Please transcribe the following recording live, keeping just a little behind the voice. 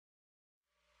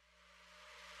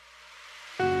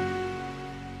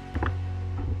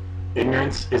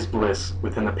Ignorance is bliss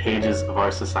within the pages of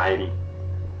our society.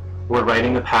 Where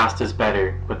writing the past is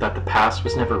better, but that the past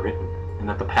was never written, and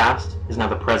that the past is now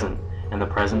the present, and the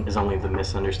present is only the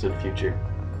misunderstood future,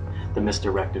 the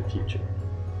misdirected future.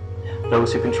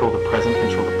 Those who control the present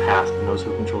control the past, and those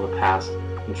who control the past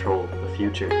control the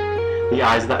future. The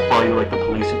eyes that follow you like the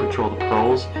police who patrol the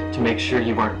paroles to make sure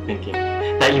you aren't thinking,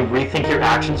 that you rethink your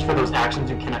actions for those actions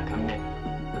you cannot commit.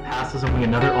 The past is only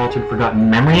another altered, forgotten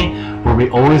memory where we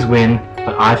always win,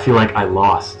 but I feel like I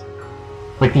lost.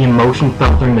 Like the emotion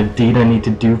felt during the deed I need to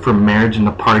do for marriage and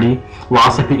the party,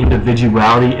 lost like the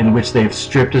individuality in which they have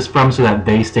stripped us from so that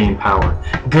they stay in power.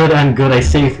 Good and good, I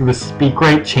say through the speak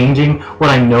right, changing what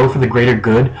I know for the greater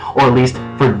good, or at least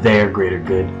for their greater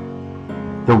good.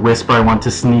 The whisper I want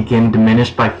to sneak in,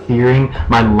 diminished by fearing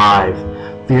my life,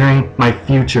 fearing my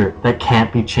future that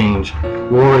can't be changed.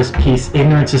 War is peace,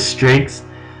 ignorance is strikes,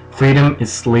 freedom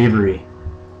is slavery.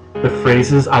 The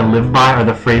phrases I live by are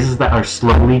the phrases that are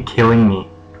slowly killing me.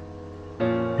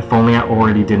 If only I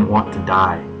already didn't want to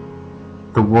die.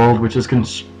 The world which is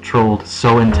controlled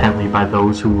so intently by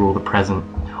those who rule the present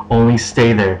only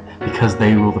stay there because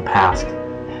they rule the past.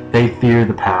 They fear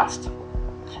the past.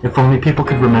 If only people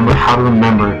could remember how to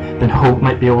remember, then hope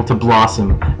might be able to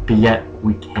blossom, but yet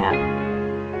we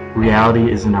can't.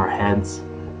 Reality is in our heads,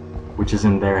 which is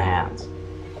in their hands.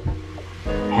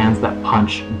 Hands that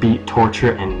punch, beat,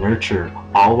 torture, and nurture,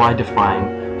 all while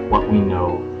defying what we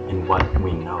know and what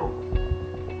we know.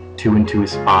 2 and 2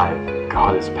 is 5,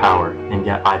 God is power, and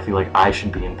yet I feel like I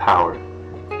should be in power.